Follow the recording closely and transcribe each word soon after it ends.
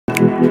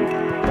Welcome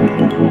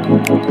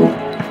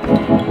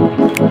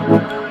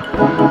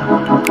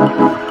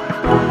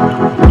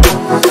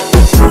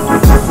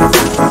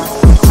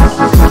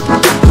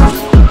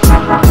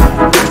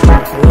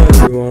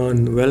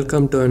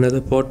to another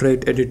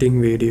portrait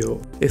editing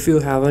video. If you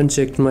haven't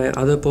checked my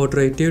other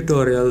portrait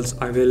tutorials,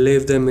 I will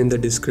leave them in the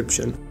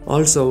description.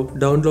 Also,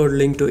 download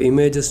link to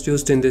images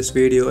used in this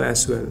video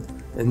as well.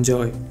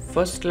 Enjoy.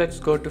 First, let's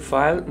go to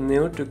File,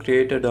 New to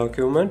create a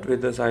document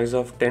with the size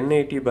of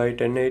 1080 by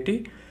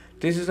 1080.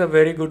 This is a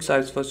very good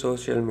size for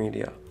social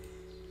media.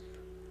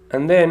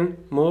 And then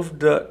move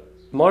the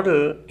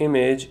model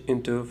image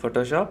into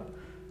Photoshop.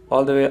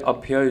 All the way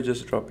up here, you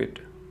just drop it.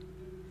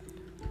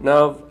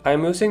 Now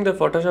I'm using the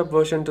Photoshop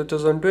version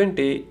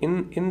 2020.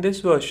 In this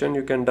version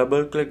you can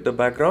double click the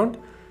background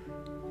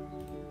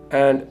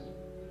and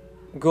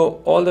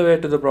go all the way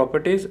to the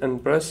properties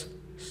and press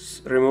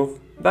remove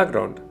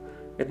background.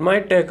 It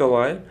might take a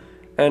while,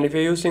 and if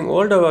you're using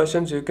older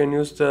versions you can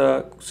use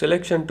the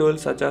selection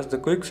tools such as the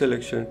quick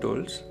selection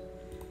tools.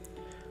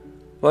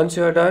 Once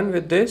you are done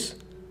with this,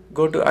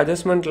 go to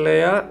adjustment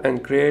layer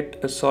and create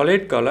a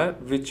solid color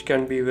which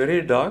can be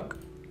very dark.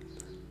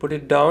 Put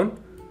it down.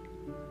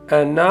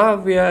 And now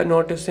we are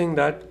noticing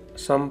that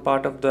some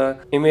part of the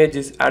image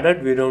is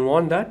added. We don't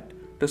want that.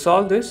 To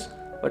solve this,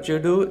 what you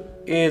do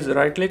is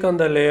right click on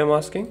the layer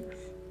masking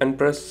and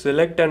press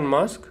select and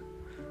mask.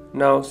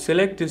 Now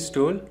select this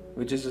tool,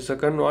 which is the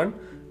second one,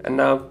 and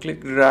now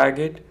click drag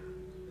it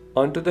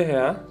onto the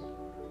hair,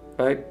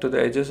 right to the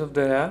edges of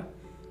the hair,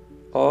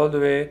 all the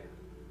way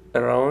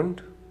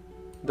around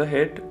the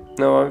head.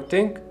 Now I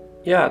think,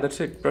 yeah,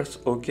 that's it. Press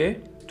OK.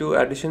 Two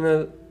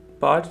additional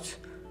parts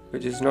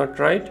which is not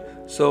right.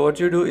 So what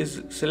you do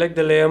is select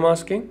the layer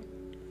masking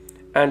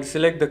and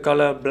select the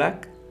color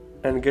black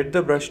and get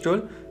the brush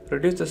tool,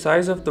 reduce the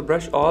size of the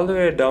brush all the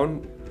way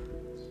down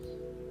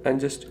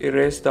and just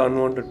erase the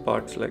unwanted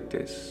parts like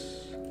this.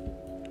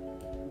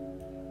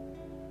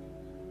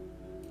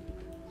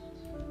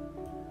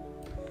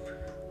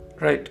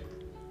 Right,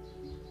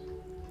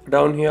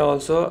 down here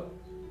also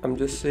I'm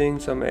just seeing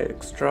some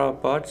extra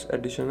parts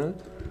additional.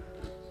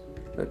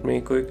 Let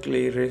me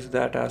quickly erase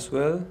that as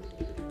well.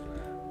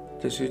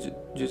 You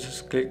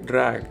just click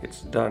drag,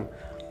 it's done.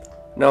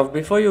 Now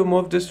before you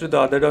move this to the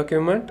other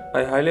document,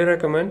 I highly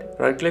recommend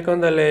right click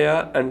on the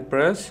layer and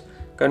press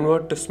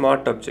convert to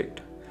smart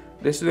object.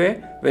 This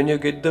way when you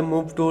get the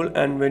move tool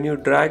and when you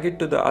drag it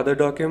to the other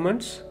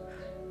documents,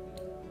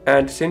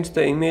 and since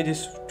the image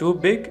is too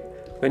big,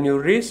 when you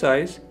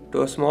resize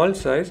to a small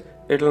size,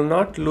 it will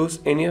not lose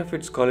any of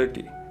its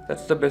quality.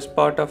 That's the best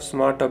part of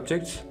smart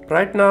objects.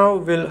 Right now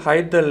we'll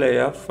hide the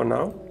layer for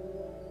now.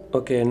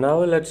 Okay,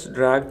 now let's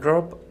drag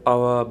drop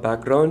our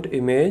background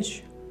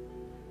image,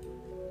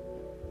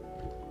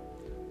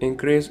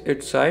 increase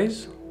its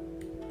size,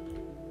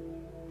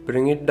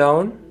 bring it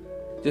down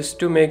just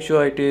to make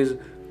sure it is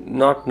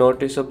not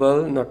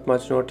noticeable, not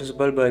much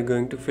noticeable, by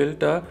going to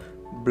filter,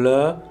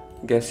 blur,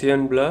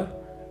 Gaussian blur,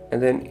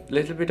 and then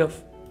little bit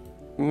of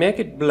make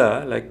it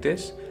blur like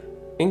this,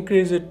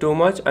 increase it too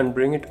much and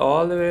bring it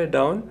all the way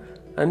down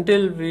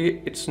until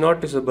it's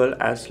noticeable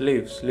as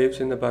leaves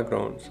in the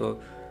background.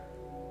 So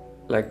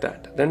like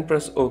that, then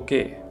press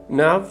OK.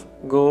 Now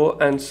go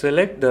and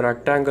select the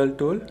rectangle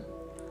tool,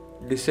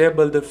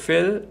 disable the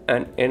fill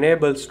and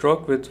enable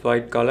stroke with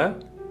white color,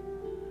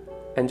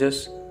 and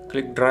just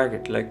click drag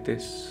it like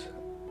this.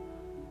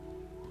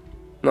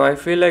 Now I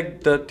feel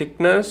like the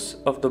thickness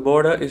of the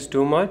border is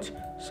too much,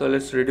 so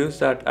let's reduce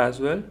that as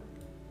well,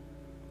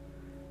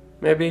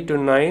 maybe to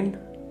 9.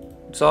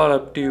 It's all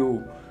up to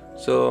you.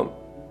 So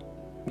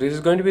this is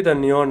going to be the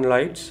neon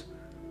lights,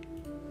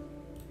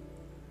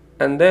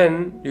 and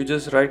then you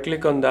just right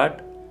click on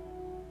that.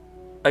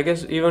 I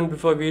guess even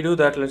before we do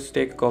that, let's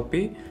take a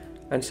copy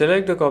and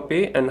select the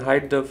copy and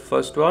hide the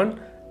first one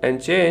and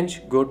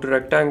change, go to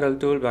rectangle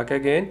tool, back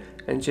again,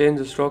 and change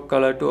the stroke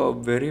color to a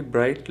very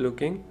bright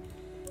looking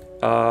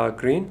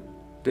green.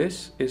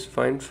 This is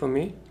fine for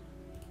me.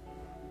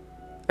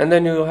 And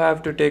then you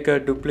have to take a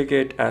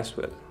duplicate as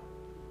well.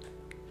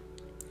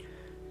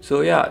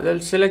 So yeah,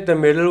 let's select the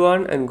middle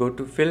one and go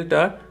to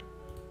filter,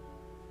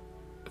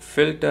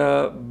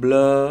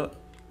 blur,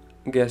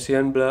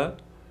 Gaussian blur,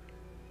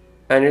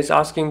 and it's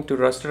asking to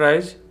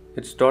rasterize.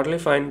 It's totally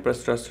fine.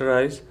 Press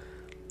rasterize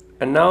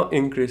and now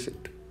increase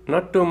it,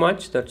 not too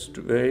much, that's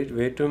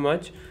way too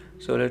much.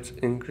 So let's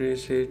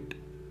increase it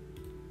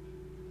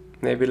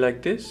maybe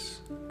like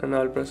this, and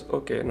I'll press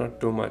OK,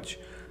 not too much.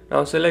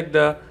 Now select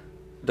the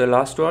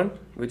last one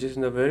which is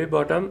in the very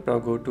bottom. Now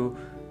go to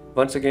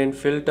once again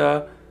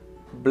filter,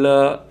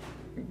 blur,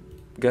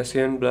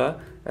 Gaussian blur,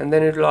 and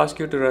then it will ask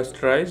you to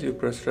rasterize. You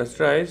press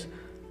rasterize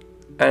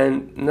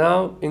and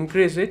now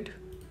increase it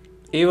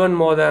even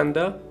more than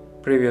the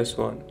previous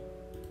one,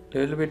 a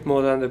little bit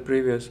more than the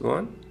previous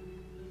one.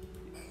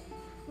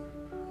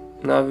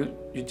 Now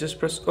you just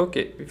press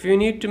OK. If you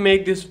need to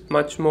make this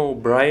much more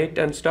bright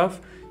and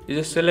stuff, you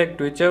just select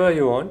whichever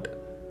you want.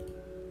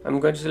 I'm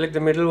going to select the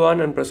middle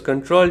one and press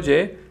Ctrl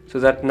J, so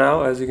that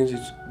now as you can see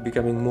it's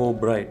becoming more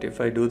bright.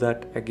 If I do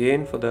that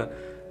again for the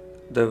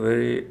the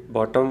very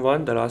bottom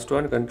one, the last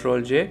one,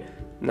 Control J.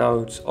 Now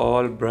it's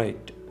all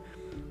bright.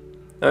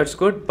 Now it's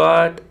good,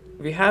 but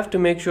we have to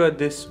make sure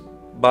this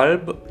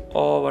bulb,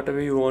 or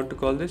whatever you want to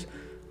call this,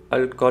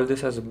 I'll call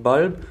this as a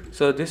bulb.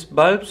 So this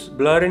bulb's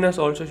blurriness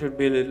also should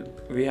be a little,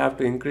 we have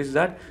to increase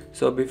that.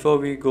 So before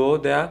we go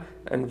there,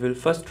 and we'll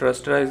first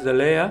rasterize the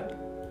layer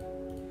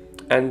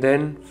and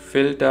then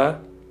filter,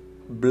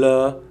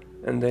 blur,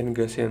 and then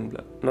Gaussian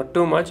blur. Not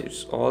too much,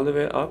 it's all the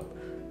way up.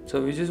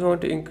 So we just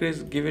want to increase,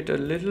 give it a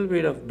little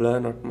bit of blur,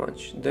 not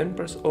much. Then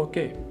press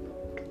OK.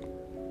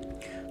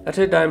 That's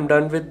it, I'm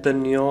done with the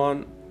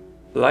neon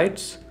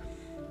lights.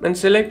 And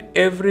select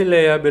every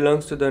layer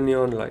belongs to the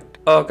neon light.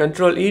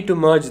 Control E to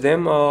merge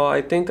them.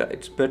 I think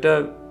it's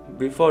better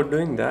before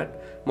doing that.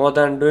 More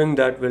than doing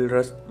that,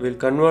 we'll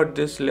convert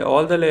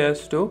all the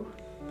layers to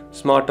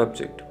smart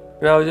object.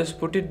 Now just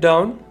put it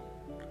down,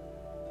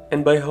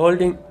 and by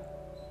holding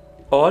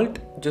Alt,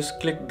 just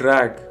click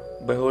drag.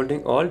 By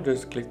holding Alt,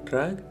 just click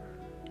drag.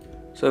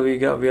 So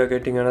we are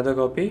getting another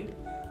copy,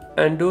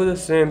 and do the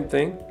same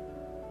thing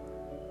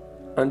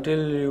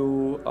until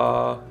you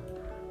are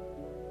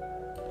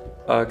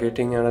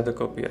getting another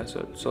copy as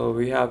well. So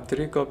we have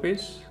 3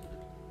 copies.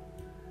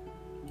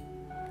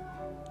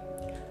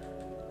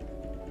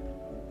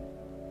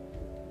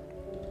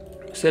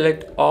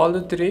 Select all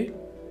the 3,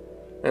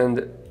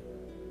 and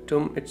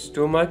it's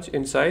too much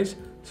in size,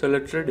 so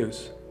let's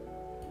reduce.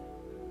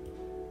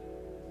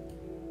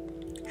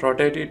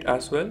 Rotate it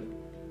as well.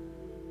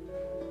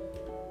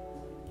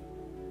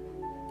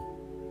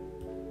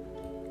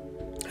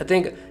 I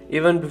think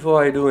even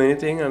before I do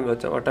anything,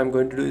 what I'm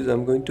going to do is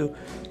I'm going to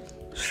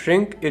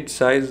shrink its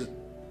size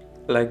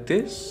like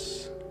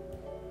this.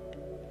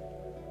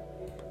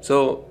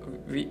 So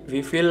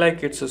we feel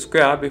like it's a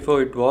square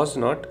before it was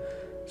not.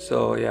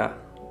 So yeah,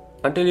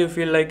 until you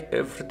feel like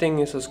everything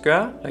is a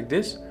square like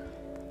this.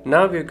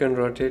 Now you can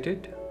rotate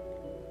it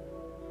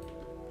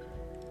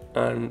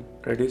and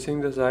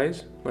reducing the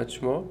size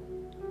much more,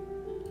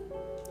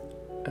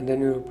 and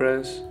then you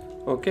press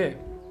OK.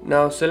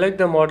 Now select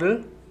the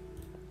model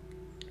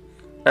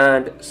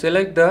and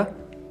select the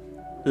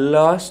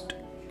last,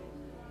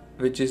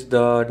 which is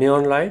the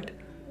neon light,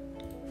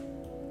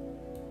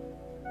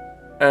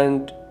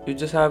 and you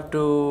just have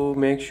to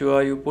make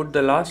sure you put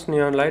the last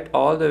neon light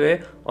all the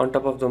way on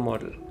top of the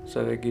model.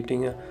 So we're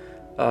getting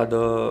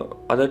the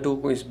other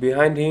 2 is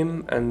behind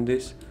him, and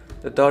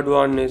the third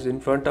one is in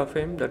front of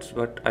him. That's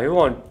what I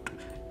want.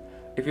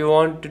 If you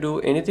want to do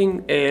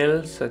anything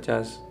else, such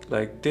as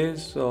like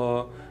this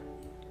or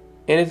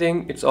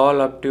anything, it's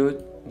all up to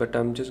you, but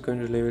I'm just going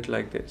to leave it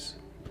like this.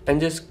 And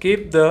just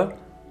keep the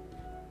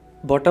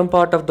bottom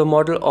part of the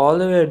model all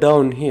the way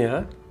down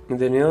here in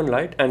the neon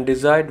light, and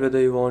decide whether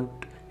you want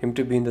him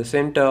to be in the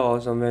center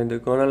or somewhere in the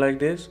corner like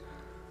this.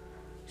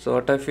 So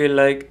what I feel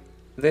like,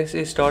 this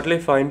is totally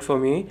fine for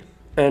me.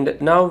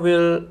 And now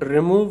we'll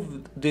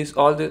remove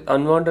all the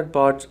unwanted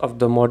parts of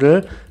the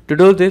model. To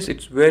do this,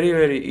 it's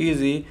very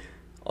easy.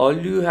 All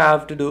you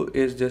have to do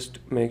is just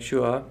make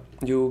sure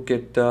you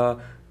get the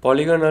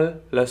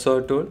polygonal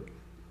lasso tool,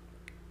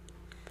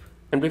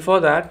 and before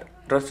that,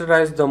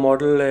 rasterize the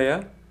model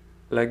layer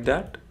like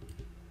that,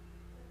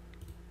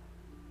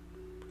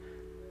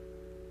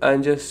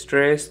 and just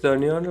trace the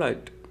neon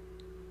light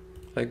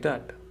like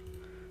that,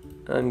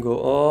 and go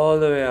all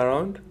the way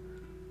around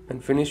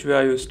and finish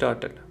where you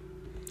started.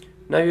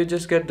 Now you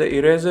just get the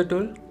eraser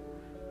tool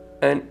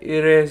and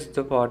erase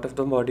the part of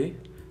the body,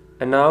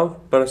 and now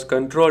press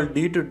Ctrl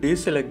D to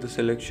deselect the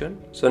selection.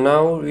 So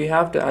now we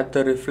have to add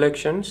the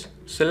reflections.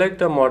 Select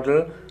the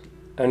model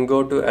and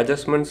go to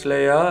adjustments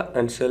layer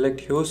and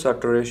select hue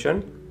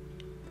saturation,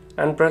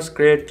 and press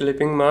create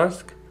clipping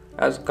mask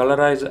as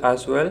colorize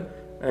as well,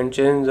 and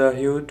change the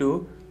hue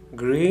to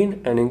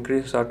green and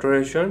increase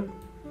saturation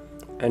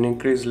and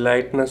increase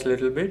lightness a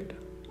little bit,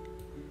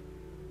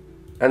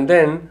 and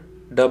then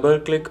double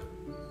click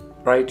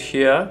right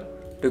here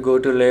to go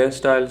to layer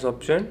styles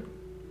option.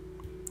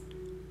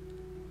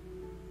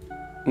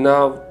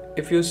 Now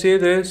if you see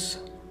this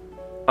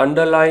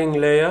underlying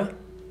layer,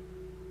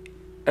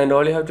 and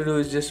all you have to do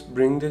is just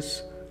bring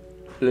this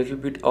little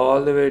bit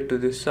all the way to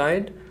this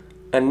side,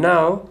 and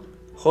now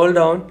hold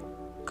down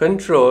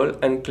Control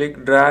and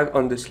click drag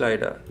on the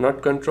slider.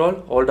 Not Control,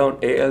 hold down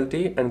Alt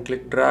and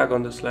click drag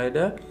on the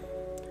slider.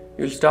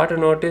 You'll start to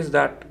notice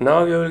that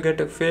now you will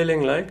get a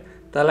feeling like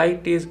the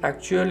light is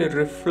actually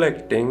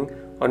reflecting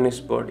on his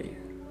body.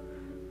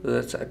 So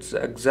that's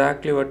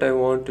exactly what I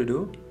want to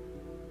do,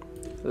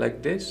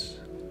 like this.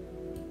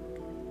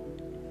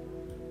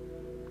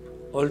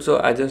 Also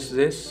adjust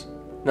this.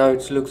 Now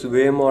it looks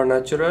way more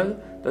natural.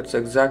 That's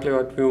exactly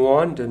what we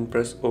want, and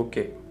press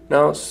OK.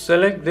 Now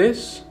select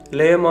this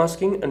layer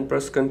masking and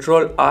press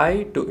Ctrl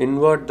I to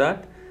invert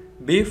that.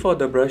 B for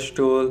the brush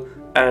tool,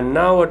 and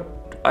now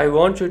what I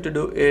want you to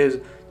do is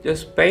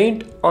just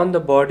paint on the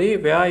body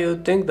where you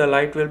think the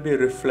light will be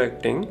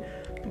reflecting.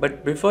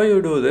 But before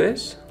you do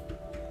this,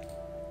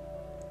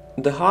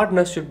 the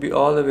hardness should be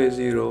all the way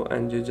 0,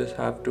 and you just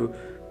have to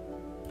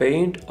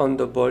paint on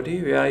the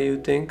body where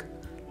you think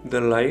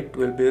the light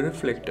will be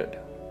reflected.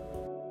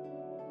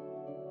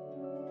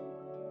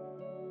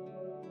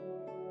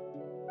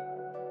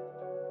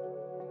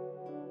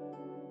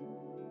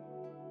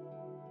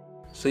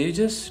 So you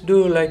just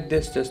do like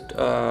this.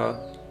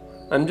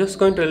 I'm just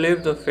going to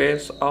leave the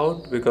face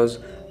out because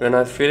when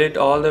I fill it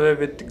all the way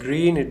with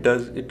green,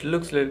 it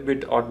looks a little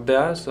bit odd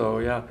there. So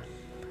yeah.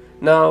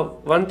 Now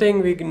one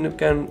thing we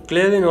can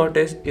clearly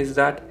notice is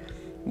that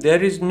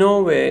there is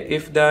no way,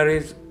 if there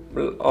is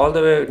all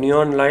the way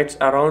neon lights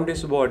around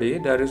his body,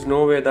 there is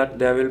no way that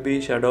there will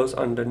be shadows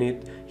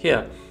underneath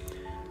here.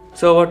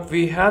 So what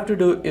we have to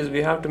do is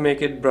we have to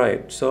make it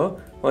bright.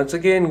 So once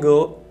again,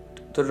 go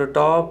to the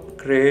top,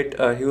 create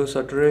a hue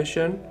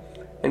saturation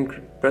and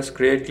press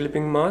create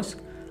clipping mask,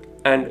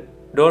 and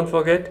don't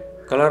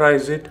forget,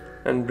 colorize it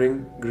and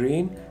bring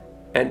green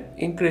and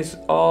increase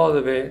all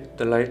the way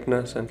the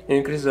lightness, and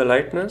increase the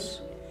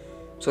lightness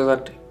so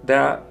that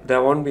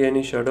there won't be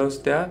any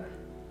shadows there.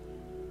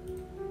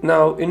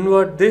 Now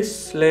invert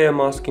this layer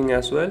masking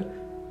as well.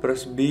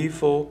 Press B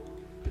for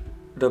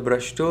the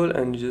brush tool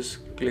and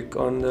just click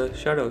on the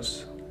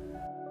shadows.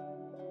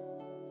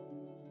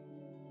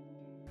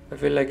 I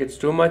feel like it's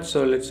too much,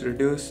 so let's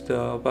reduce the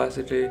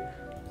opacity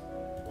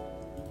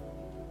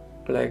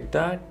like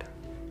that.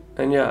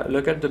 And yeah,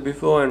 look at the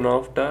before and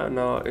after.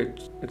 Now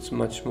it's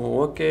much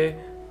more okay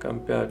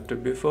compared to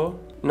before.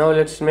 Now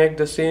let's make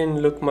the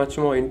scene look much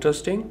more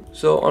interesting.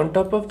 So on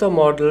top of the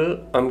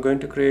model, I'm going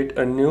to create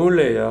a new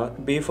layer.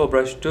 B for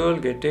brush tool,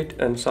 get it,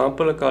 and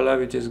sample a color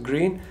which is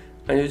green,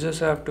 and you just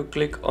have to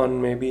click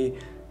on maybe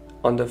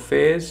on the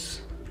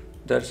face.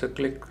 There's a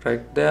click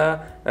right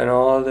there, and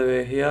all the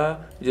way here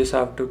you just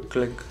have to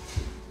click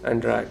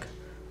and drag.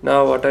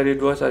 Now what I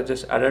did was I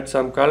just added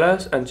some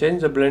colors and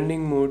changed the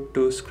blending mode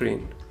to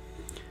screen.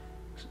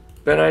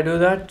 When I do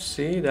that,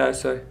 see,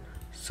 there's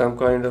some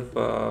kind of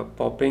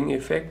popping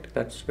effect.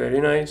 That's very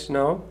nice.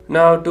 Now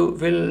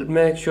we'll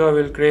make sure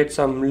we'll create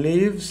some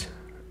leaves,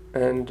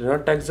 and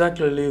not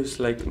exactly leaves,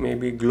 like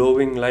maybe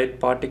glowing light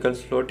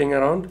particles floating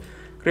around.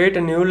 Create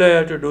a new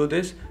layer to do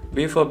this.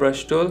 B for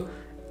brush tool,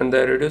 and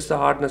then reduce the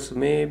hardness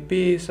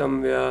maybe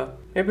somewhere.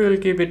 Maybe we'll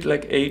keep it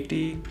like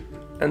 80,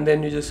 and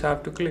then you just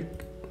have to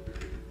click.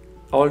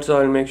 Also,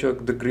 I'll make sure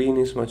the green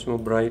is much more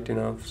bright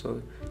enough,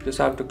 so just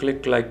have to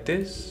click like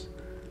this,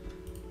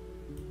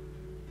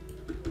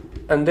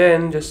 and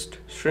then just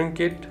shrink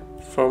it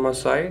from a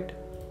side.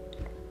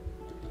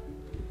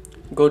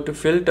 Go to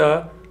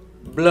filter,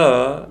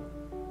 blur,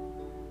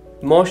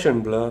 motion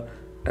blur,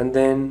 and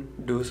then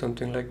do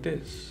something like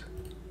this.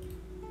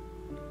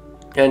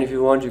 And if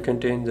you want, you can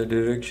change the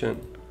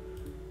direction.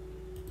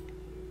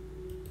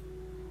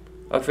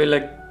 I feel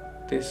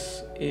like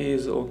this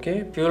is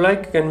okay. If you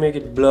like, you can make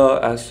it blur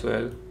as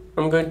well.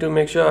 I'm going to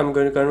make sure I'm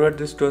going to convert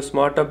this to a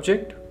smart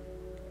object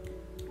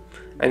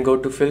and go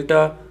to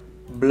filter,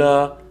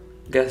 blur,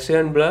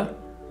 Gaussian blur,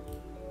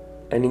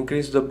 and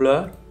increase the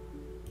blur.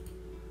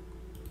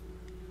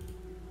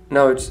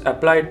 Now it's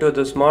applied to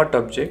the smart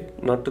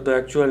object, not to the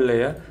actual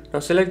layer. Now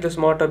select the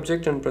smart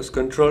object and press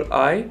Ctrl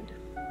I,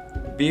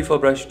 B for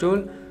brush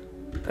tool,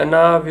 and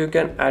now you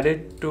can add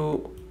it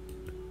to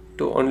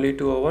only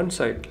to one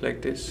side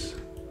like this.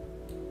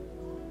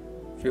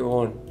 If you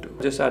want to,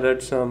 just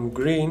added some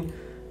green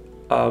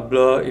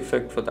blur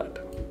effect for that.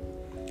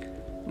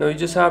 Now you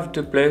just have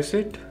to place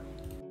it.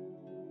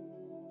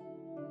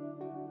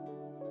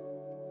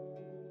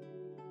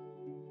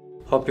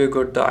 Hope you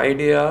got the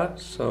idea.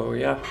 So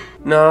yeah,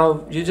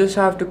 now you just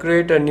have to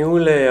create a new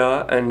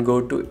layer and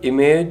go to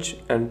image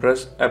and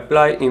press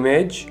apply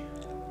image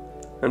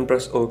and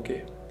press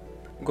OK.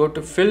 Go to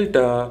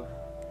filter,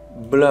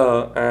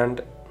 blur,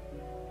 and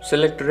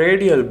select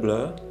radial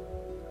blur.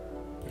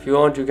 If you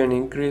want, you can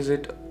increase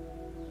it,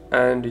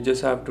 and you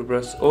just have to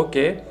press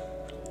OK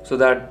so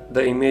that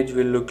the image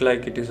will look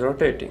like it is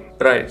rotating.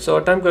 Right, so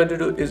what I'm going to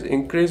do is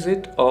increase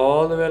it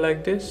all the way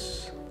like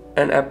this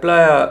and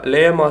apply a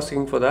layer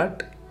masking for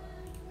that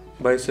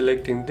by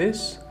selecting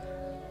this.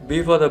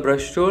 B for the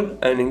brush tool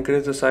and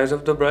increase the size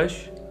of the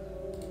brush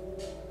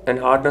and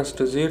hardness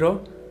to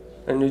 0,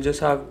 and you just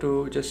have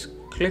to just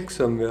click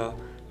somewhere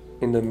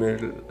in the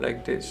middle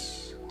like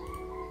this.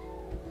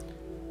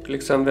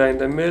 Click somewhere in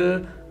the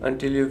middle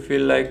until you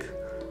feel like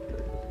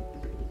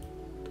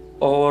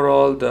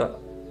overall the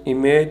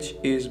image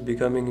is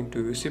becoming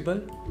into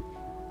visible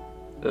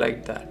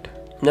like that.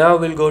 Now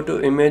we'll go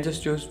to images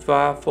choose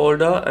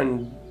folder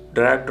and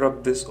drag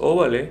drop this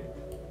overlay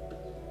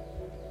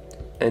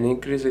and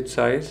increase its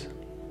size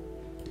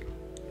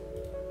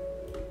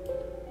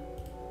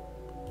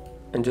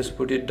and just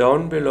put it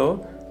down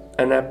below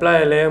and apply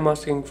a layer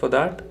masking for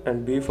that,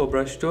 and B for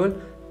brush tool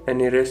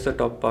and erase the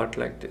top part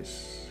like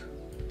this.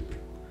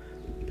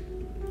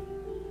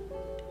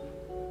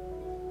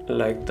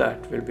 Like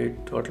that will be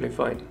totally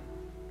fine.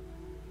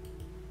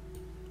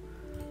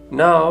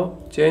 Now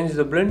change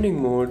the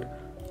blending mode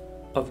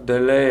of the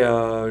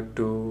layer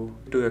to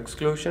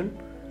exclusion.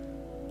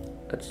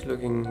 That's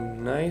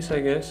looking nice,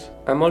 I guess.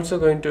 I'm also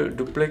going to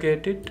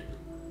duplicate it,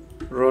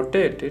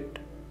 rotate it,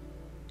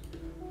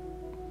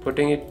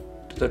 putting it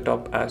to the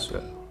top as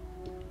well.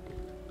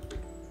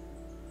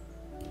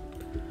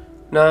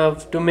 Now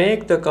to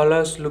make the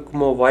colors look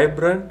more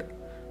vibrant,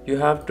 you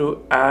have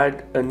to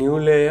add a new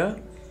layer.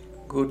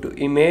 Go to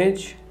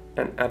image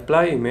and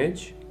apply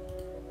image.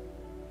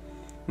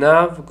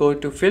 Now go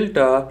to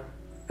filter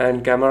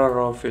and camera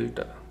raw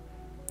filter.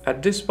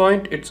 At this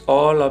point it's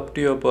all up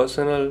to your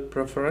personal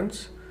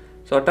preference.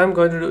 So what I'm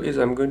going to do is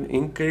I'm going to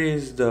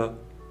increase the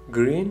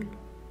green,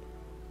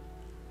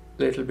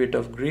 little bit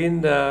of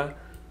green there,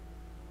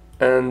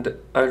 and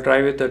I'll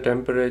try with the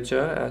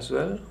temperature as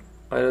well.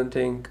 I don't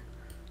think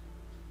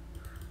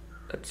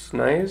that's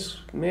nice,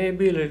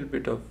 maybe a little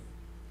bit of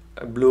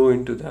blue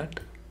into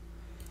that.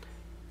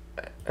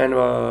 And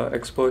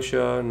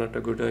exposure, not a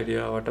good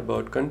idea. What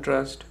about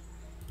contrast?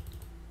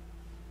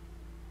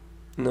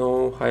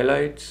 No.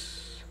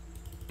 Highlights,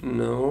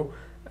 no.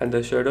 And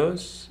the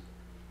shadows,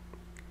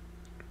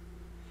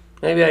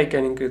 maybe I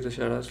can increase the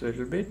shadows a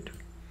little bit.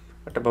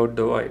 What about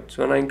the white?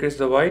 So when I increase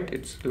the white,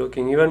 it's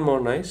looking even more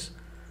nice.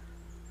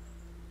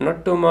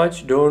 Not too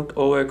much, don't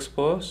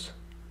overexpose,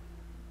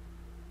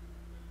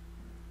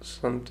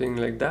 something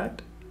like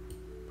that.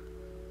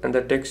 And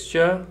the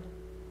texture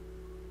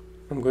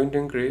I'm going to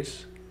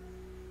increase.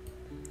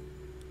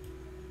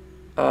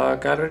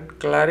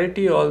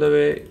 Clarity all the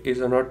way is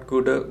not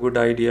good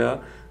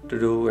idea to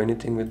do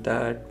anything with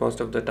that most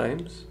of the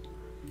times.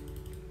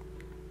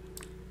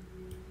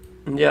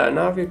 Yeah,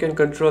 now you can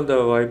control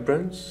the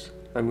vibrance.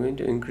 I'm going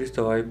to increase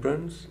the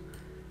vibrance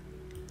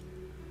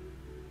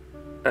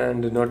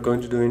and not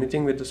going to do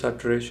anything with the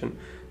saturation.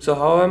 So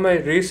how am I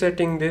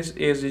resetting this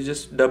is you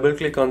just double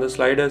click on the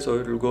slider, so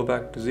it will go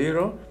back to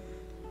 0.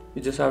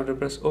 You just have to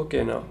press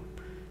OK now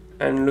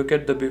and look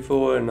at the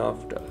before and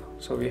after.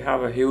 So we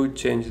have a huge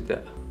change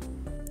there.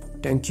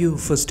 Thank you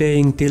for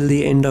staying till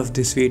the end of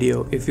this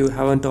video. If you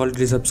haven't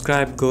already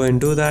subscribed, go and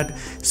do that.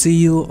 See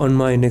you on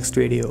my next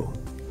video.